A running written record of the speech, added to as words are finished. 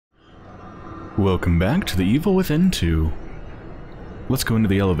Welcome back to The Evil Within 2. Let's go into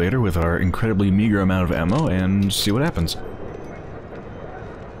the elevator with our incredibly meager amount of ammo and see what happens.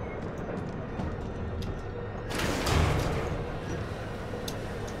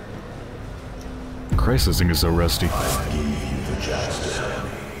 Christ, this thing is so rusty. I gave you the chance to help me.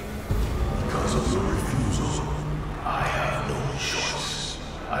 Because of your refusal, I have no choice.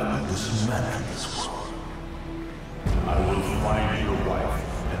 I will dismantle this world. I will find your wife,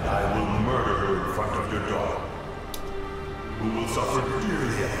 and I will murder her in front of your daughter, who will suffer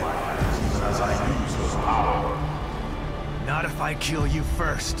dearly at my hands even as I use her power. Not if I kill you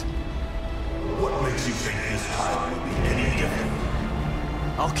first. What makes you think this time will be any different?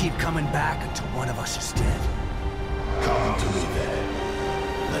 I'll keep coming back until one of us is dead. Come to me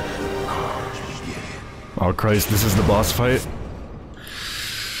then. Let the carnage begin. Oh Christ, this is the boss fight?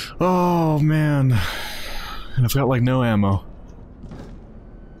 Oh man. And I've got like no ammo.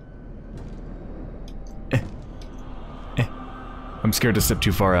 I'm scared to step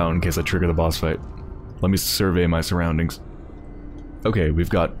too far out in case I trigger the boss fight. Let me survey my surroundings. Okay, we've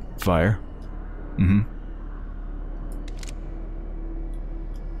got fire.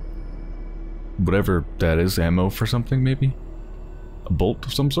 Whatever that is, ammo for something maybe? A bolt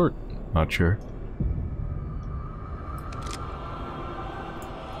of some sort? Not sure.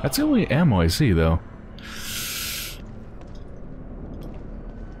 That's the only ammo I see though.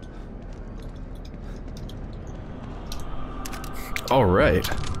 Alright.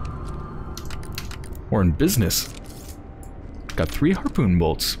 We're in business. Got 3 harpoon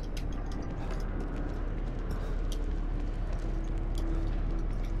bolts.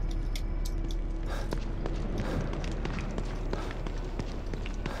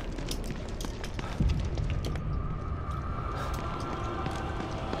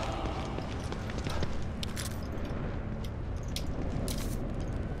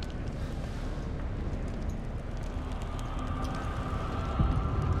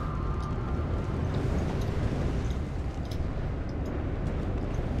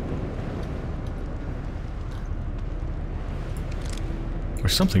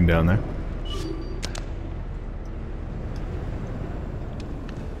 There's something down there.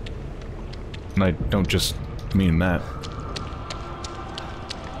 And I don't just mean that.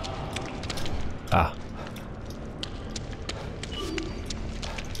 Ah.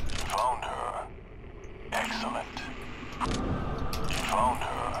 Found her. Excellent. Found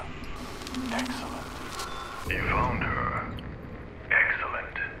her. Excellent. You found her.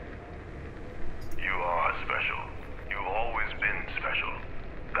 Excellent. You are special. You've always been special.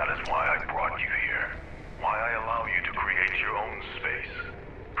 That is why I brought you here. Why I allow you to create your own space.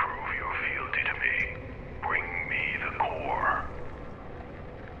 Prove your fealty to me. Bring me the core.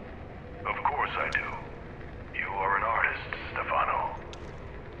 Of course I do. You are an artist, Stefano.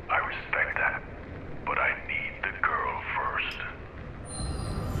 I respect that. But I need the girl first.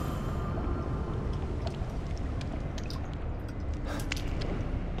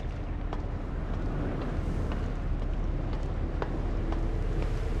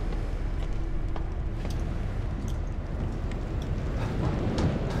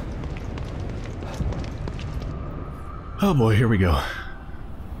 Oh boy, here we go.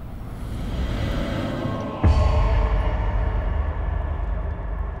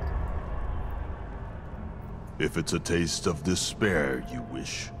 If it's a taste of despair you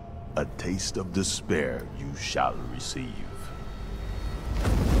wish, a taste of despair you shall receive.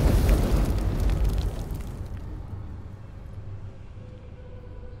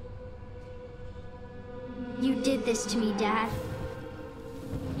 You did this to me, Dad.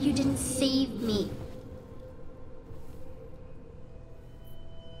 You didn't save me.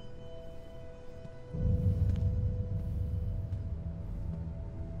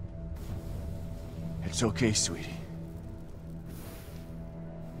 It's okay, sweetie.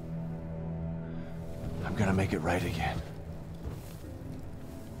 I'm gonna make it right again.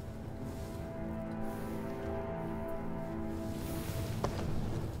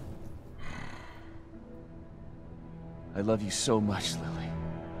 I love you so much, Lily.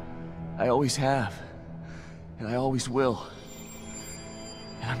 I always have. And I always will.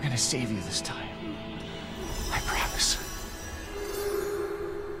 And I'm gonna save you this time. I promise.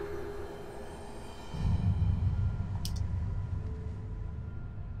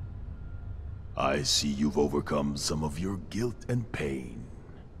 I see you've overcome some of your guilt and pain.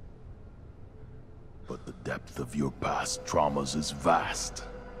 But the depth of your past traumas is vast.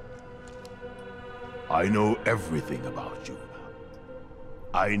 I know everything about you.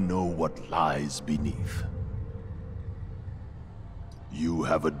 I know what lies beneath. You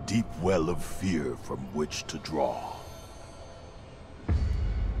have a deep well of fear from which to draw.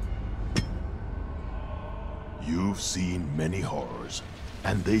 You've seen many horrors,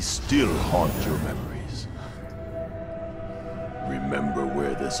 and they still haunt your memories. Remember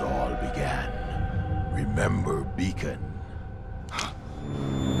where this all began. Remember Beacon.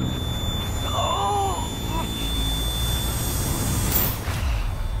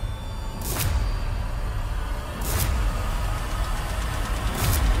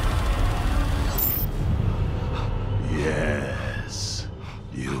 Yes,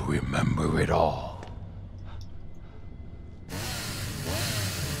 you remember it all.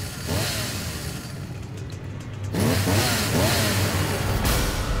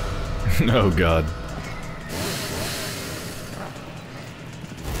 Oh god.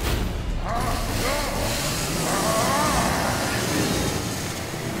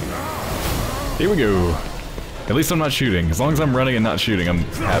 Here we go. At least I'm not shooting. As long as I'm running and not shooting, I'm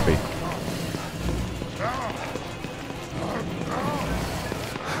happy.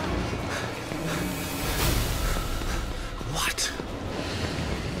 What?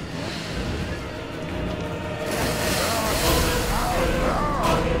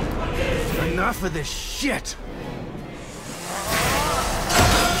 Enough of this shit!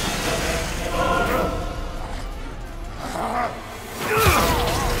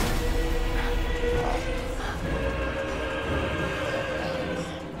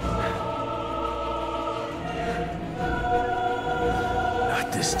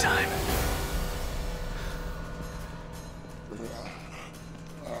 Not this time.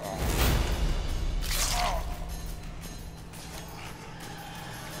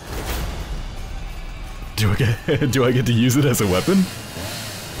 Do I get to use it as a weapon? You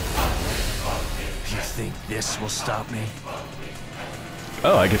think this will stop me?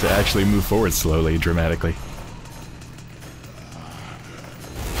 Oh, I get to actually move forward slowly, dramatically.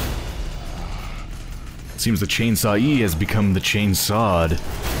 Seems the Chainsaw E has become the Chainsawed.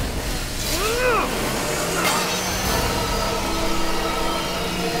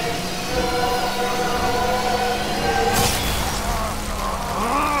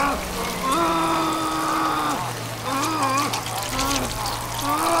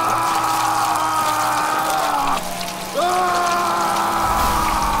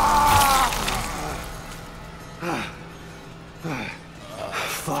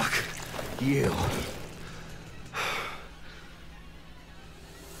 Fuck you.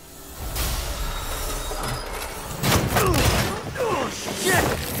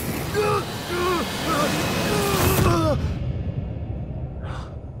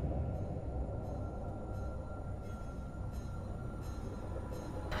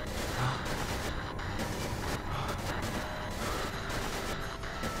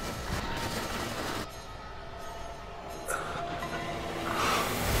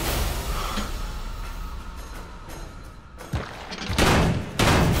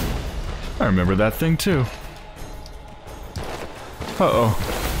 I remember that thing too. Uh-oh.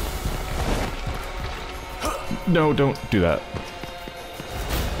 No, don't do that.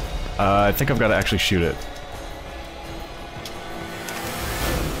 I think I've got to actually shoot it.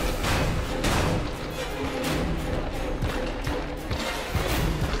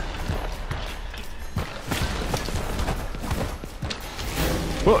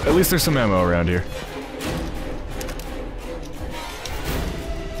 Well, at least there's some ammo around here.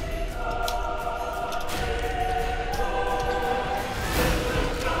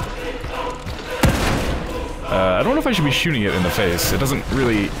 I don't know if I should be shooting it in the face. It doesn't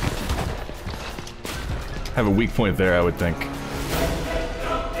really have a weak point there, I would think.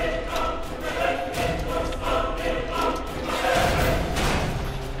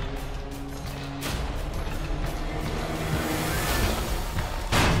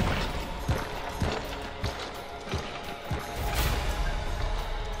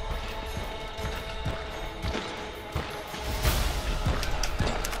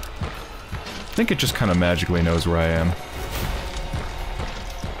 I think it just kind of magically knows where I am.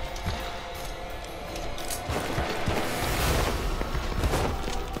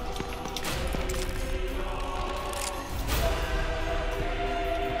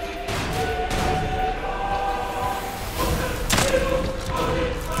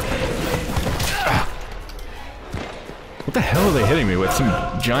 Ah. What the hell are they hitting me with? Some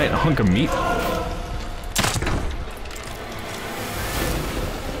giant hunk of meat?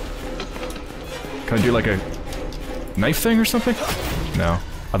 Can I do like a knife thing or something? No.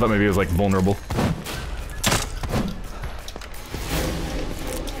 I thought maybe it was like vulnerable.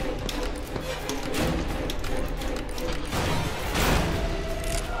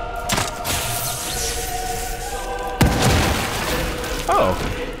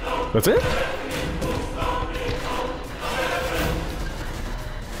 Oh. That's it?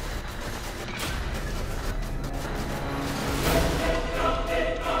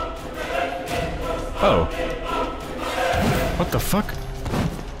 Oh. What the fuck?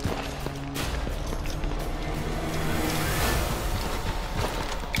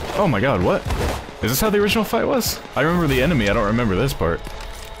 Oh my god, what? Is this how the original fight was? I remember the enemy, I don't remember this part.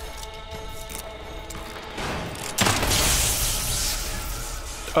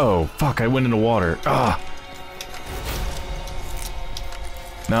 Oh, fuck, I went into water. Ah!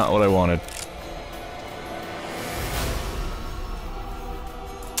 Not what I wanted.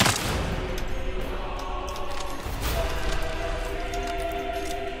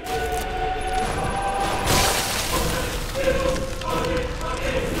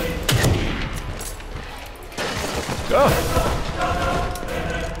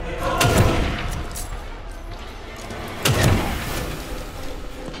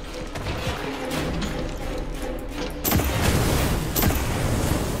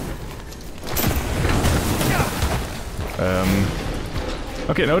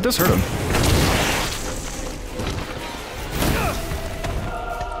 Okay, no, it does hurt him.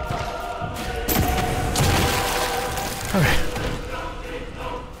 Okay.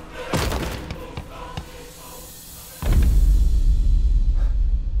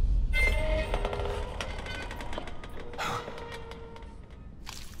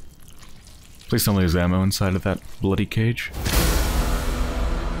 Please tell me there's ammo inside of that bloody cage.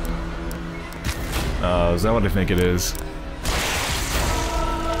 Is that what I think it is?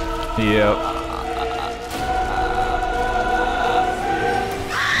 Yep.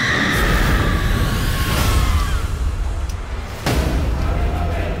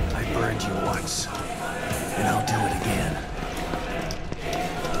 I burned you once, and I'll do it again.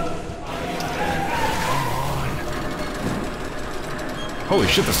 Holy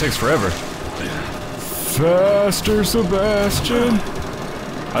shit, this takes forever. Faster, Sebastian!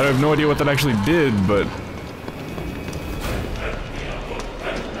 I have no idea what that actually did, but...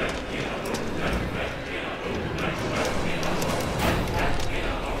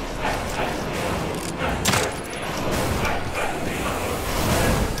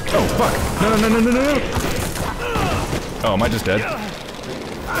 Oh, fuck! No, no, no, no, no, no! Oh, am I just dead?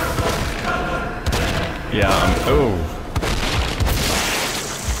 Yeah, oh.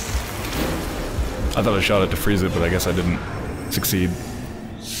 I thought I shot it to freeze it, but I guess I didn't succeed.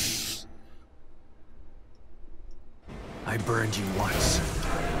 I burned you once,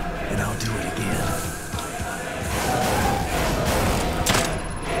 and I'll do it again.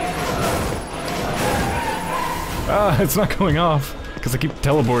 Ah, it's not going off, because I keep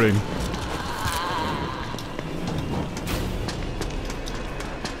teleporting.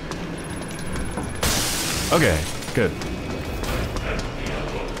 Okay, good.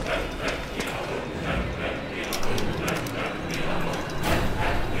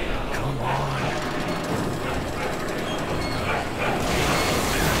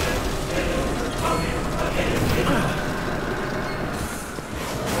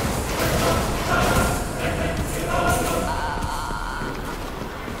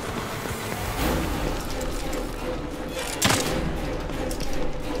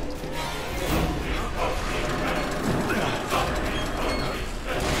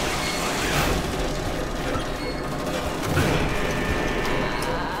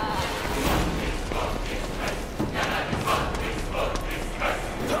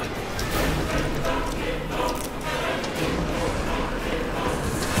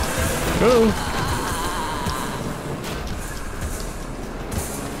 Go!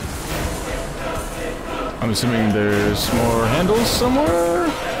 I'm assuming there's more handles somewhere?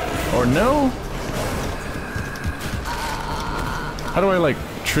 Or no? How do I, like,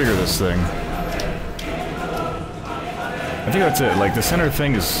 trigger this thing? I think that's it. Like, the center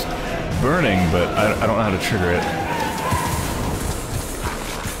thing is burning, but I don't know how to trigger it.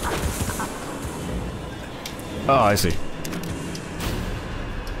 Oh, I see.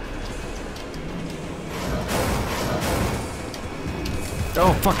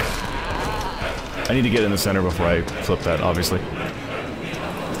 Oh, fuck! I need to get in the center before I flip that, obviously.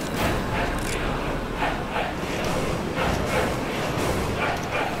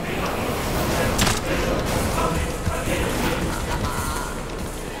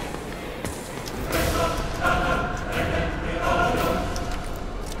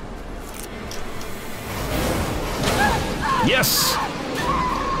 Yes!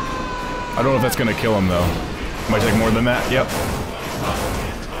 I don't know if that's gonna kill him, though. Might take more than that. Yep.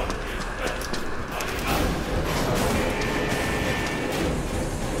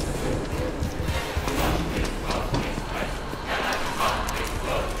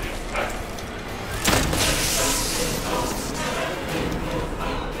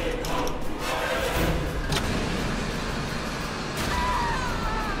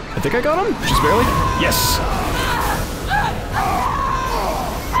 I think I got him? Just barely? Yes!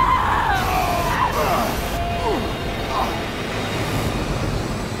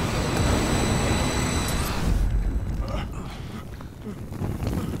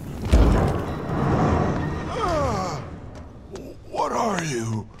 What are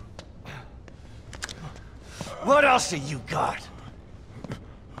you? What else have you got?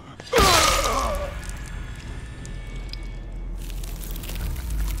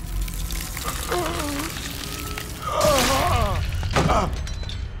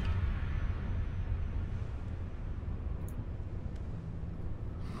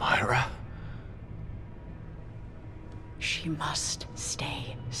 Myra? She must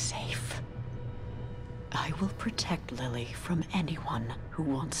stay safe. I will protect Lily from anyone who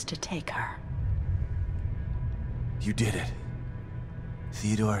wants to take her. You did it.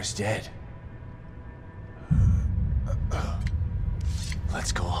 Theodore is dead.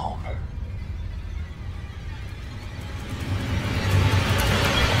 Let's go home.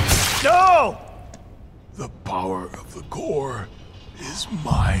 No! The power of the core is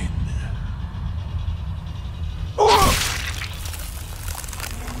mine.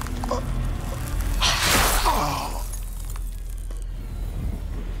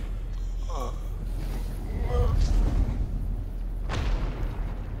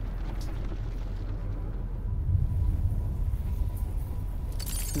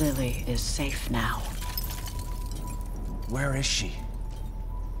 Lily is safe now. Where is she?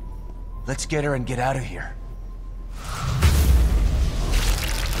 Let's get her and get out of here.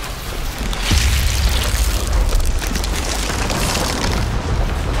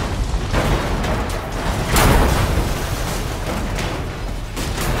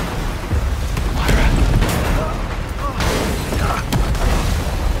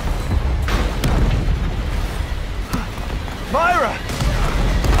 Myra!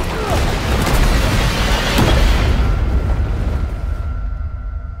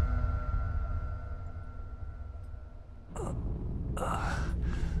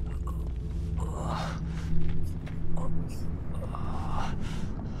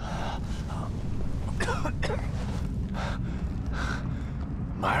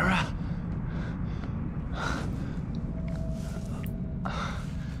 Myra?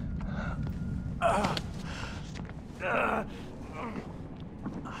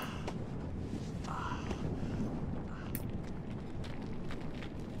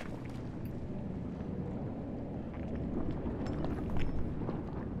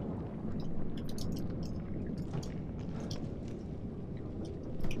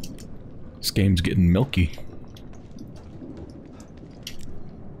 This game's getting milky.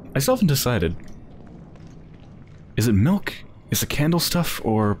 I still haven't decided. Is it milk? Is it candle stuff?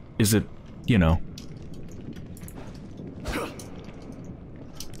 Or is it, you know...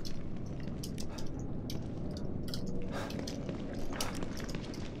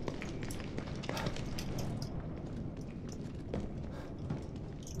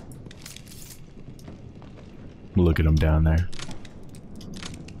 Look at him down there.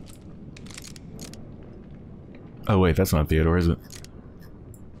 Oh wait, that's not Theodore, is it?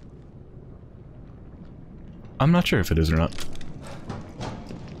 I'm not sure if it is or not.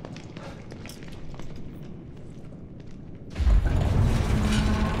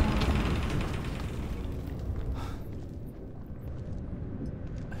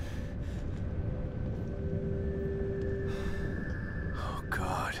 Oh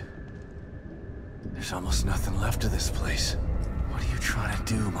God. There's almost nothing left of this place. What are you trying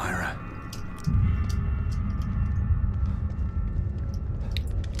to do, Myra?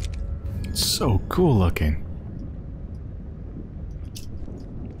 It's so cool looking.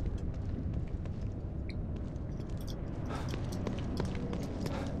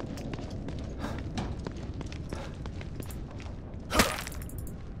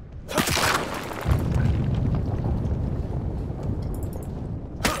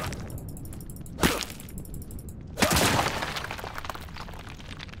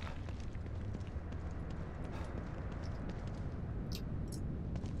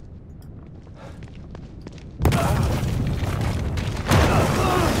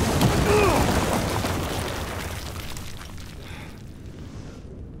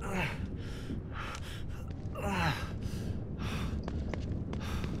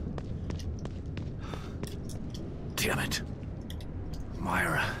 Damn it.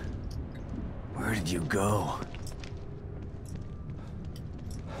 Myra, where did you go?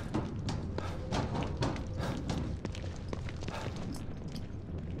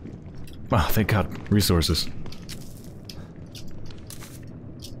 Wow, thank God. Resources.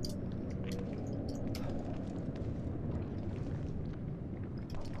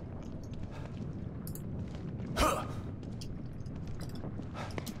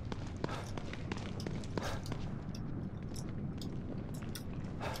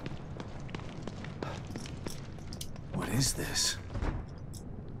 is this?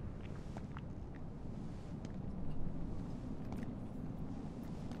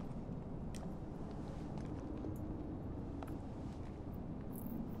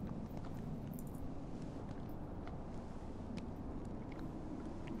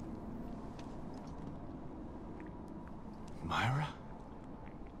 Myra?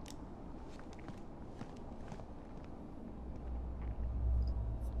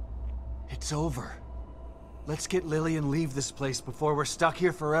 It's over. Let's get Lily and leave this place before we're stuck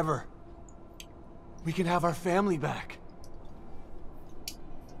here forever. We can have our family back.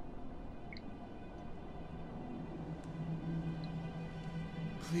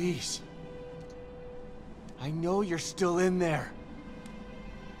 Please. I know you're still in there.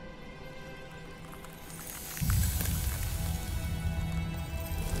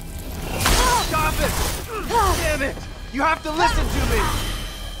 Stop it! Damn it! You have to listen to me!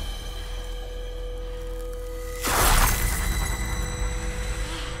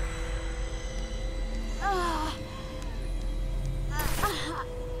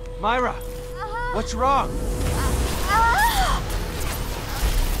 Myra! What's wrong?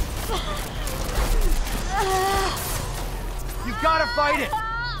 You gotta fight it!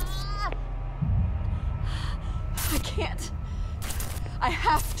 I can't. I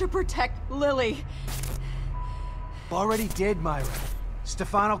have to protect Lily. Already did, Myra.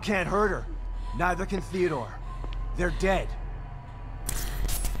 Stefano can't hurt her. Neither can Theodore. They're dead.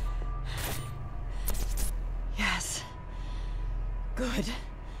 Yes. Good.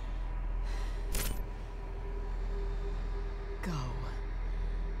 Go.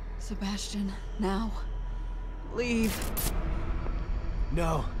 Sebastian, now. Leave.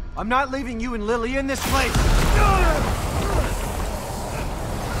 No, I'm not leaving you and Lily in this place!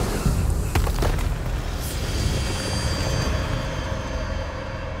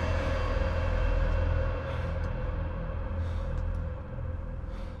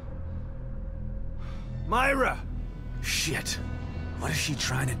 Myra! Shit. What is she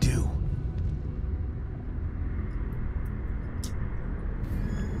trying to do?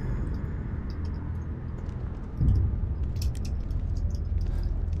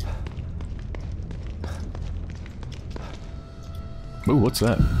 Ooh, what's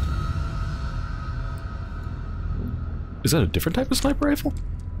that? Is that a different type of sniper rifle?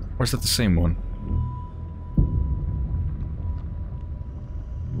 Or is that the same one?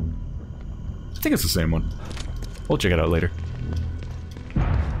 I think it's the same one. We'll check it out later.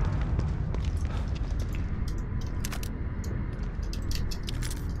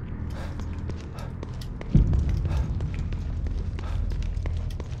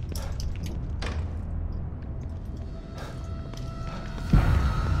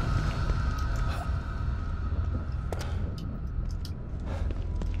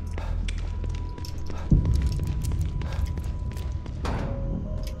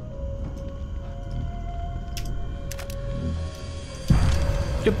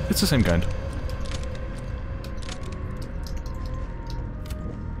 Yep, it's the same kind.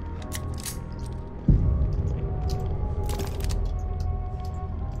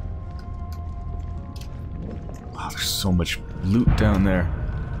 Wow, there's so much loot down there.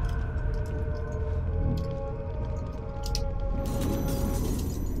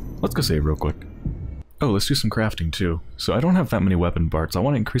 Let's go save real quick. Oh, let's do some crafting too. So I don't have that many weapon parts. I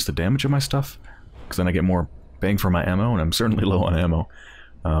want to increase the damage of my stuff, because then I get more bang for my ammo, and I'm certainly low on ammo.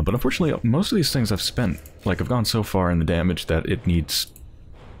 But unfortunately, most of these things I've spent, like, I've gone so far in the damage that it needs,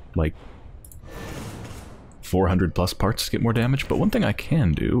 like, 400 plus parts to get more damage. But one thing I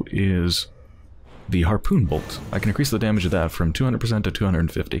can do is the harpoon bolt. I can increase the damage of that from 200% to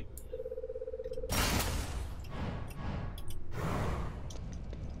 250.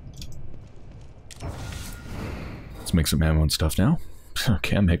 Let's make some ammo and stuff now.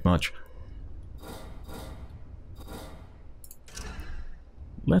 Can't make much.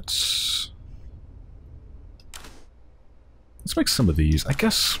 Let's make some of these. I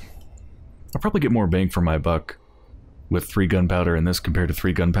guess I'll probably get more bang for my buck with 3 gunpowder in this compared to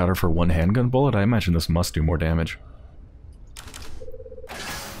 3 gunpowder for 1 handgun bullet. I imagine this must do more damage.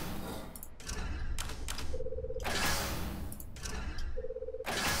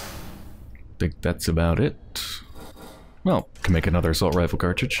 Think that's about it. Well, can make another assault rifle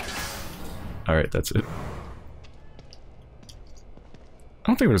cartridge. Alright, that's it. I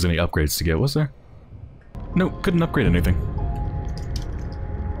don't think there was any upgrades to get, was there? Nope, couldn't upgrade anything.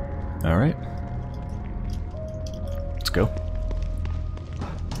 Alright. Let's go.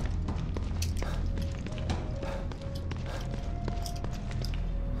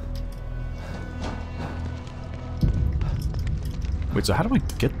 Wait, so how do I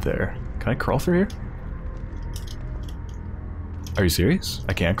get there? Can I crawl through here? Are you serious?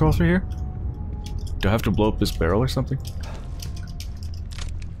 I can't crawl through here? Do I have to blow up this barrel or something?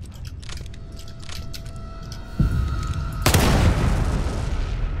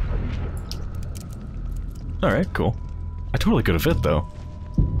 Alright, cool. I totally could have fit, though.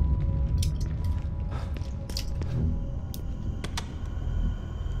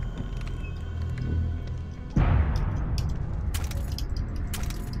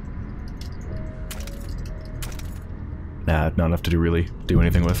 Nah, not enough to really do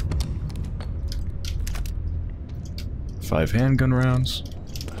anything with. 5 handgun rounds.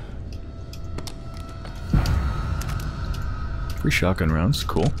 3 shotgun rounds,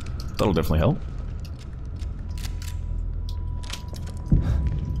 cool. That'll definitely help.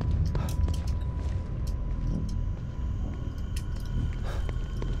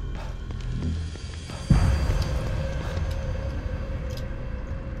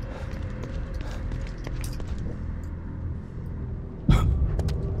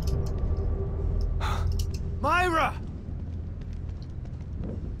 Myra!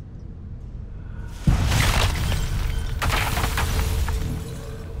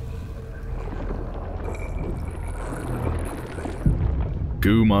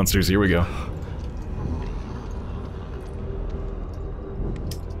 Goo monsters, here we go.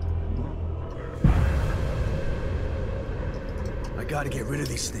 I gotta get rid of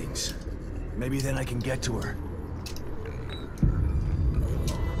these things. Maybe then I can get to her.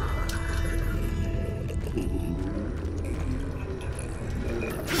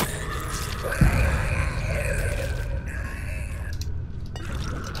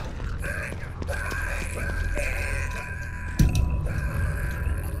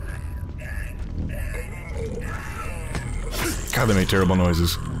 God, they make terrible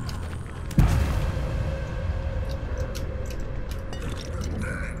noises.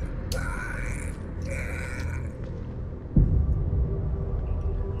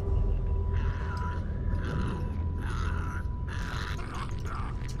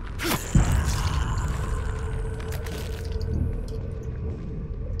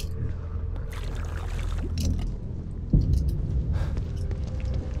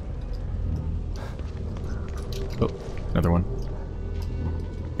 Oh, another one.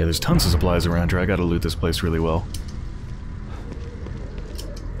 Yeah, there's tons of supplies around here. I gotta loot this place really well.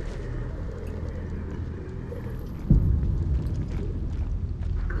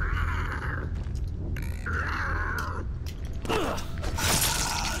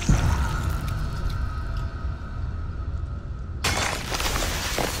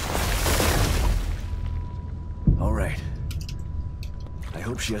 All right. I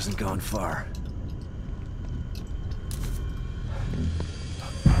hope she hasn't gone far.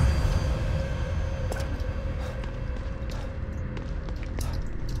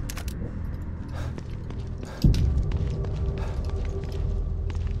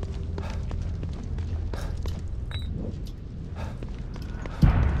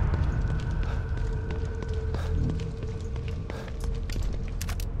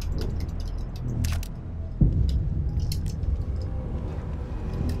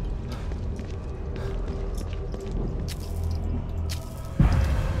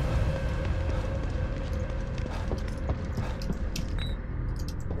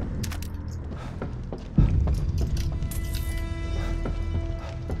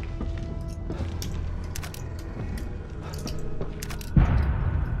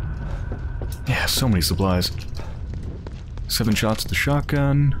 Yeah, so many supplies. 7 shots of the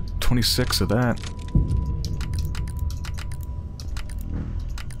shotgun, 26 of that.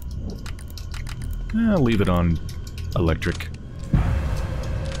 I'll leave it on electric.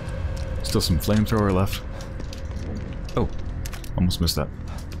 Still some flamethrower left. Oh, almost missed that.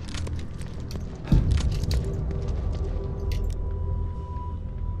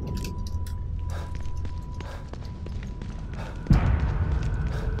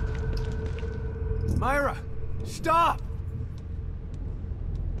 Myra! Stop!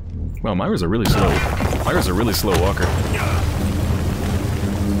 Well, Myra's a really slow walker.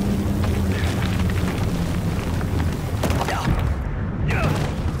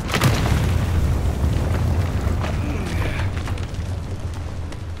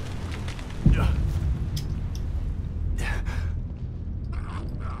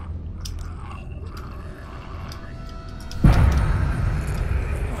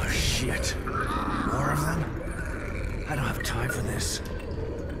 Oh, shit. More of them? I don't have time for this.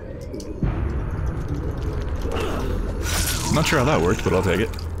 Not sure how that worked, but I'll take it.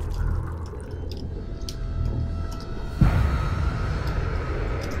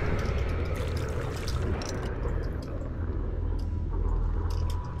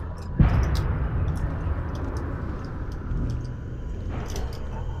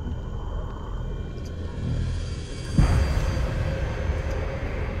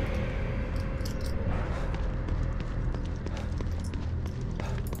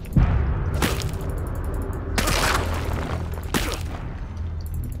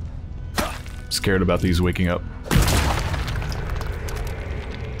 scared about these waking up.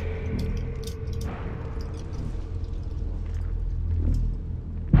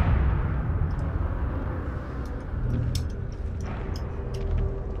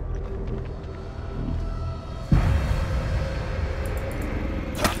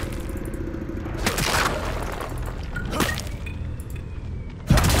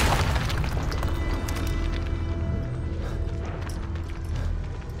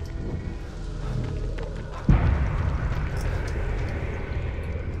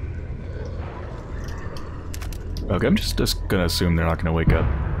 Okay, I'm just gonna assume they're not gonna wake up.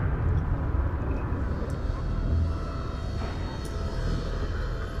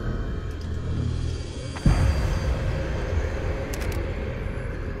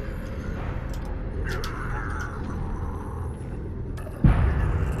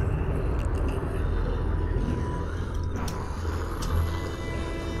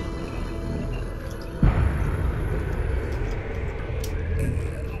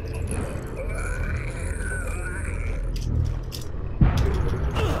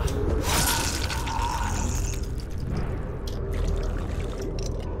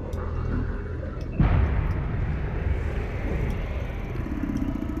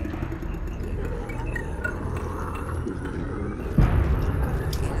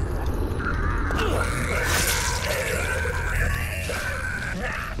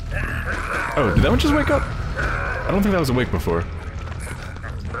 Oh, did that one just wake up? I don't think that was awake before.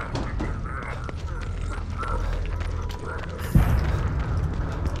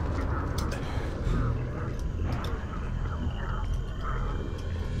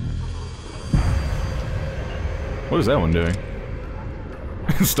 What is that one doing?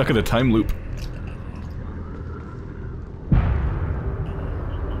 Stuck in a time loop.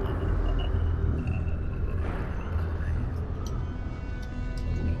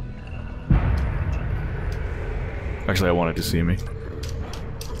 Actually, I wanted to see me.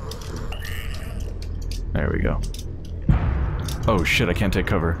 There we go. Oh shit, I can't take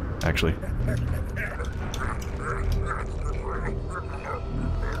cover, actually.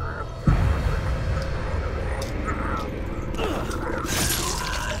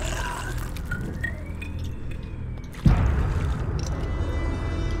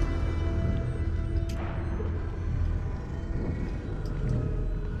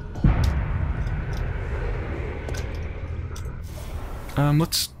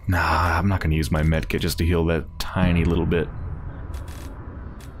 Nah, I'm not gonna use my medkit just to heal that tiny little bit.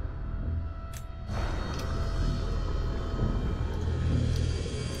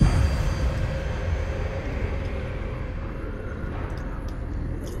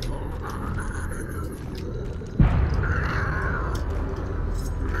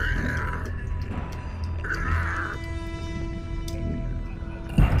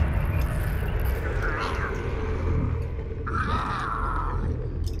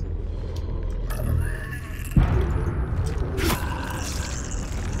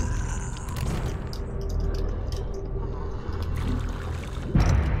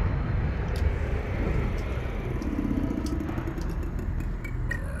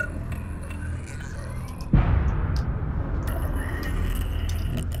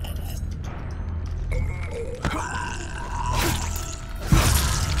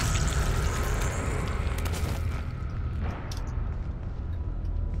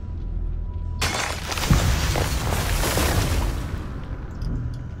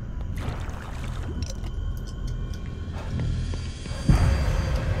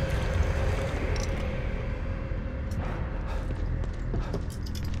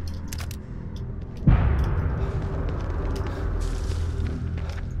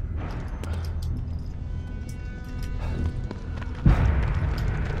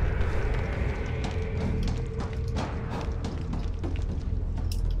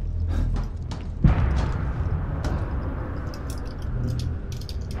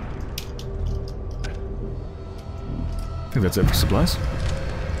 I think that's it for supplies.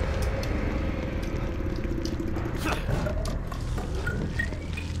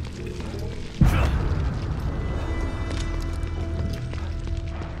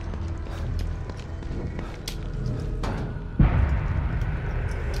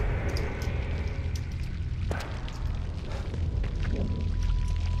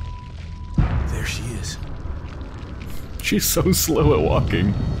 There she is. She's so slow at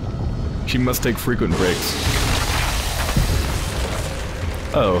walking. She must take frequent breaks.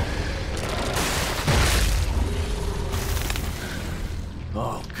 Oh.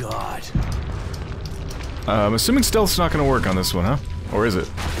 Oh, God. I'm assuming stealth's not gonna work on this one, huh? Or is it?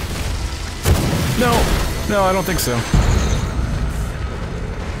 No! No, I don't think so.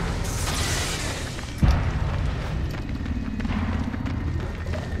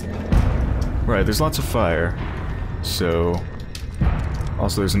 Right, there's lots of fire. So...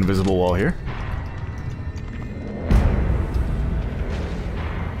 Also, there's an invisible wall here.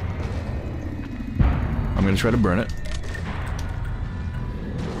 I'm gonna try to burn it.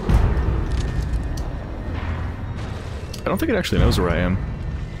 I don't think it actually knows where I am.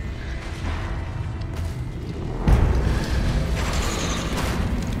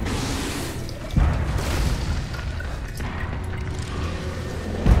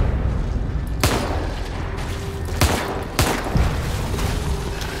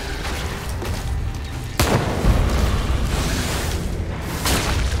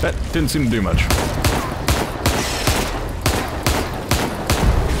 That didn't seem to do much.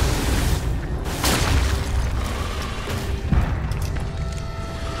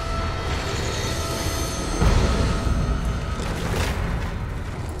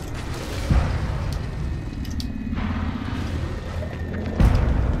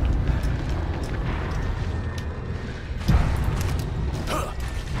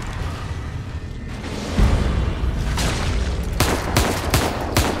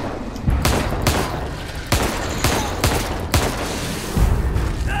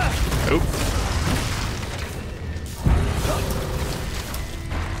 Nope.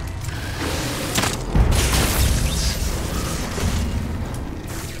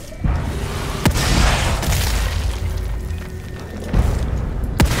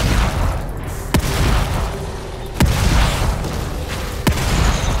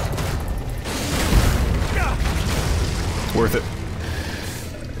 Worth it.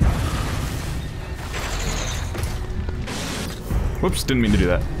 Whoops, didn't mean to do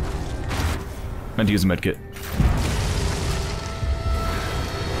that. Meant to use a medkit.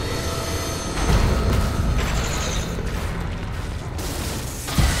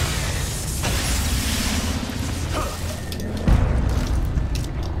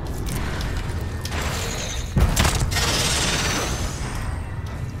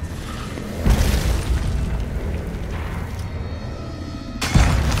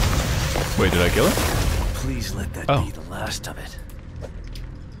 Wait, did I kill it? Please let that Oh. be the last of it.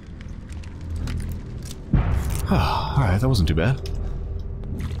 Alright, that wasn't too bad.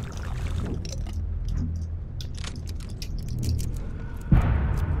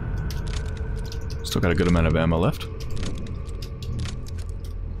 Still got a good amount of ammo left.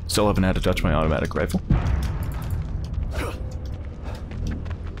 Still haven't had to touch my automatic rifle.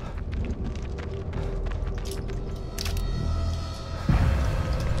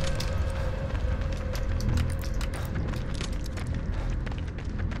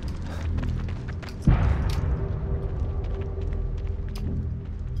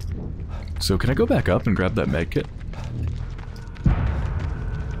 So can I go back up and grab that medkit?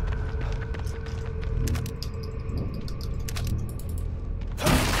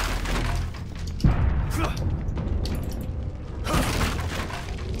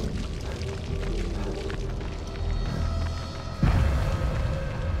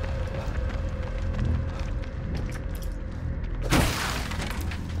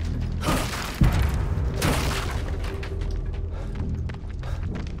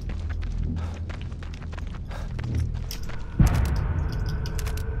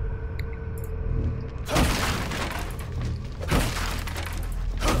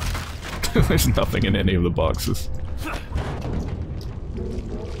 There's nothing in any of the boxes.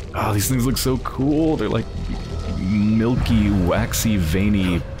 Oh, these things look so cool. They're like milky, waxy,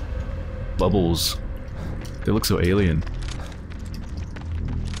 veiny bubbles. They look so alien.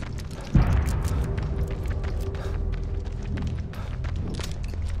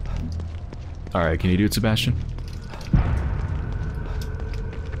 Alright, can you do it, Sebastian?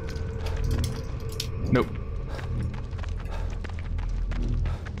 Nope.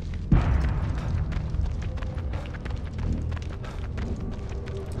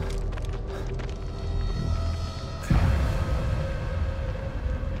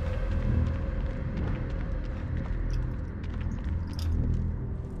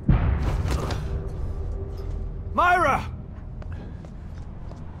 Myra!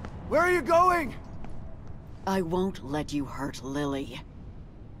 Where are you going? I won't let you hurt Lily.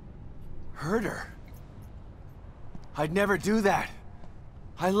 Hurt her? I'd never do that.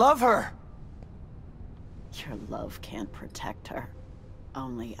 I love her. Your love can't protect her.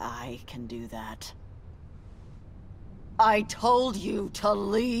 Only I can do that. I told you to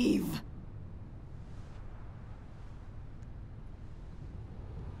leave!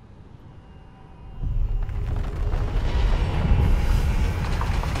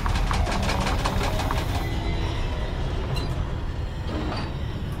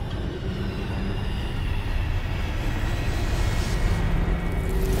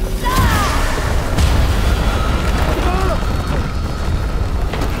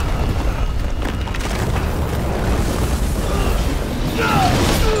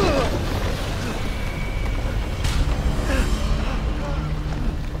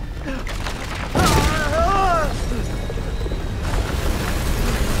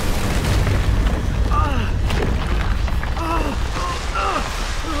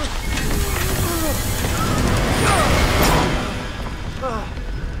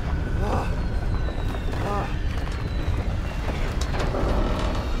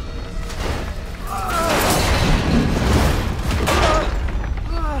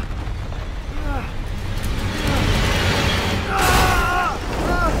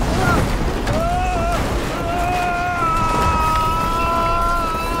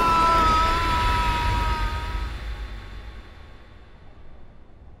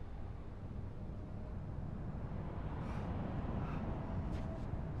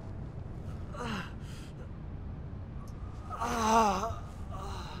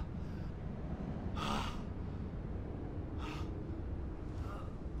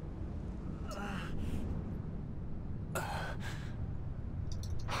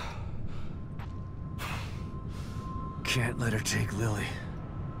 can't let her take Lily.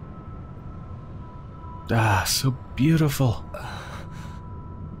 Ah, so beautiful.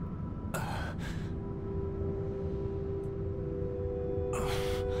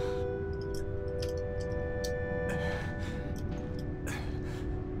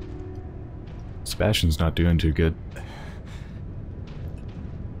 Sebastian's not doing too good.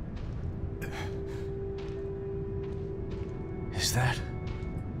 Is that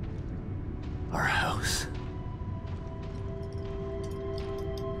our house?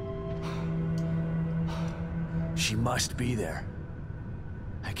 She must be there.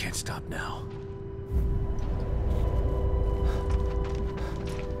 I can't stop now.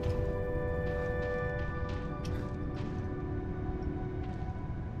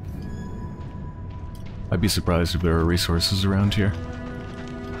 I'd be surprised if there are resources around here.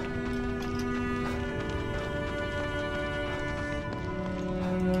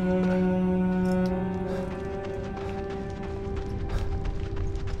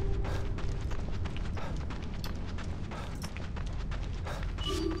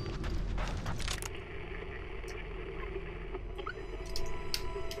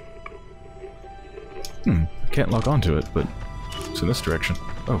 Can't log onto it, but it's in this direction.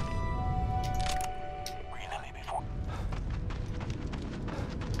 Oh.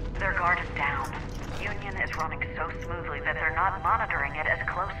 Their guard is down. Union is running so smoothly that they're not monitoring it as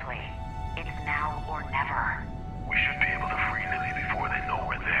closely. It's now or never. We should be able to free Lily before they know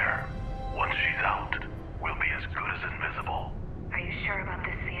we're there. Once she's out, we'll be as good as invisible. Are you sure about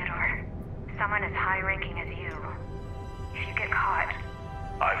this, Theodore? Someone as high-ranking as you. If you get caught...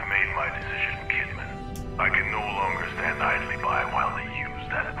 I've made my decision, Kidman. I can no longer stand idly by while they use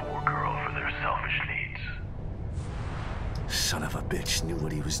that poor girl for their selfish needs. Son of a bitch knew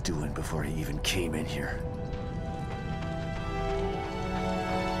what he was doing before he even came in here.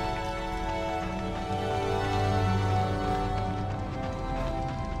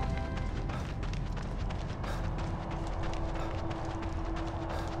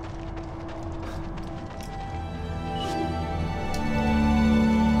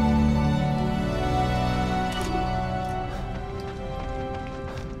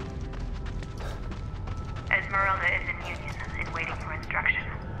 Esmeralda is in Union and waiting for instruction.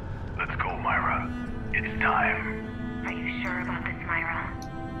 Let's go, Myra. It's time. Are you sure about this, Myra?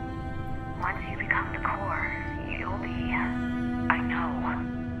 Once you become the core, you'll be... I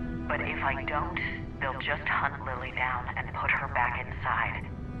know. But if I don't, they'll just hunt Lily down and put her back inside.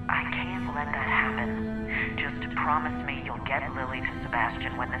 I can't let that happen. Just promise me you'll get Lily to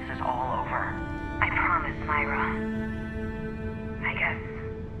Sebastian when this is all over. I promise, Myra. I guess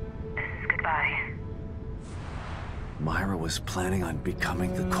this is goodbye. Myra was planning on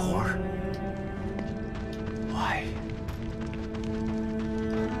becoming the core? Why?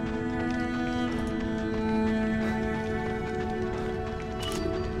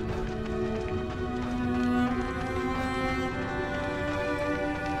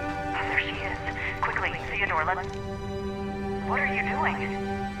 There she is. Quickly, Theodore, let's... What are you doing?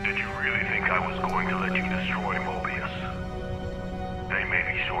 Did you really think I was going to let you destroy Mobius? They may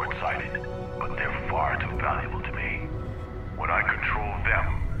be short-sighted, but they're far too valuable to me. When I control them,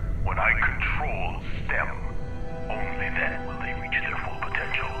 when I control STEM, only then will they reach their full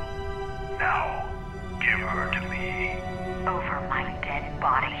potential. Now, give her to me. Over my dead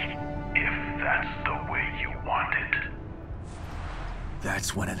body. If that's the way you want it.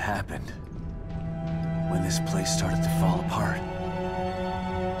 That's when it happened. When this place started to fall apart.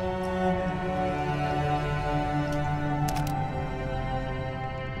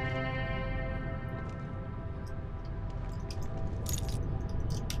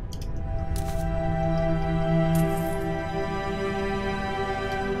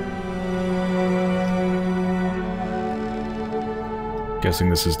 Guessing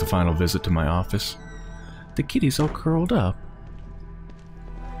this is the final visit to my office. The kitty's all curled up.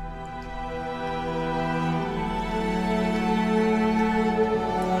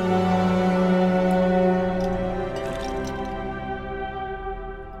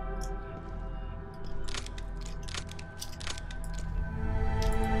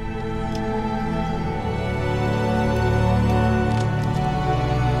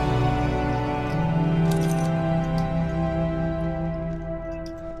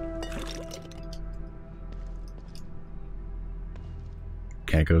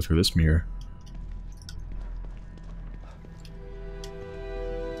 Can't go through this mirror.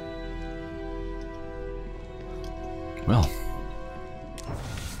 Well,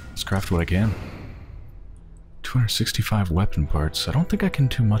 let's craft what I can. 265 weapon parts. I don't think I can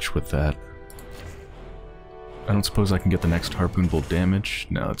do much with that. I don't suppose I can get the next harpoon bolt damage.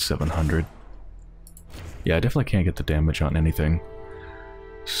 No, it's 700. Yeah, I definitely can't get the damage on anything.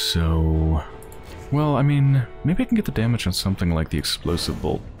 So... well, I mean, maybe I can get the damage on something like the explosive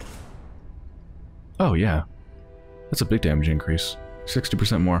bolt. Oh, yeah. That's a big damage increase.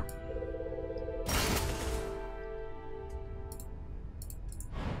 60% more.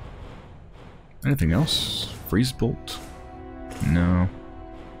 Anything else? Freeze bolt? No.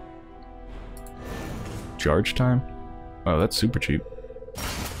 Charge time? Oh, that's super cheap.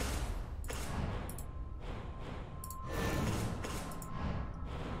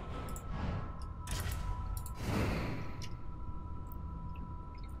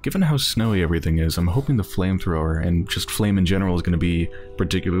 Given how snowy everything is, I'm hoping the flamethrower and just flame in general is going to be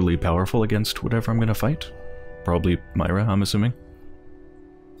particularly powerful against whatever I'm going to fight. Probably Myra, I'm assuming.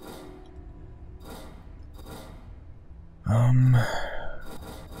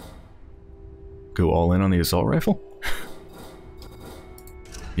 Go all in on the assault rifle?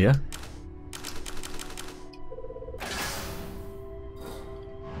 Yeah.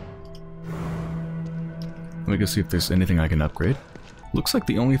 Let me go see if there's anything I can upgrade. Looks like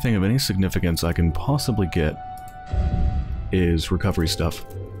the only thing of any significance I can possibly get is recovery stuff.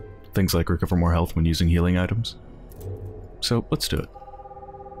 Things like recover more health when using healing items. So, let's do it.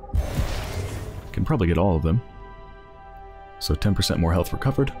 Can probably get all of them. So 10% more health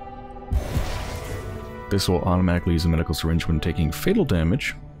recovered. This will automatically use a medical syringe when taking fatal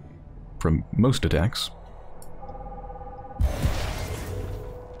damage from most attacks.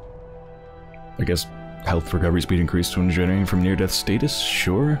 I guess health recovery speed increased when regenerating from near-death status?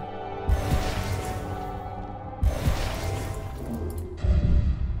 Sure.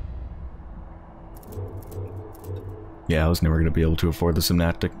 Yeah, I was never going to be able to afford the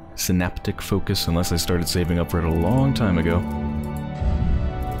synaptic focus unless I started saving up for it a long time ago.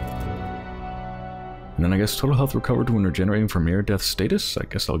 And then I guess total health recovered when regenerating from near-death status. I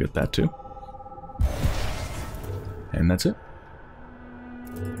guess I'll get that too. And that's it.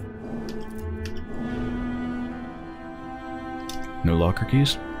 No locker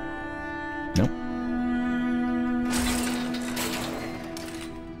keys? Nope.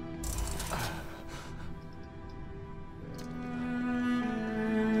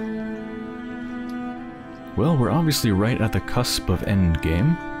 Well, we're obviously right at the cusp of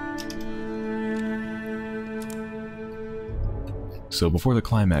endgame. So before the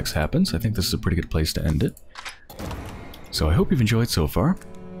climax happens, I think this is a pretty good place to end it. So I hope you've enjoyed so far.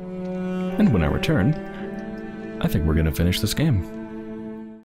 And when I return, I think we're going to finish this game.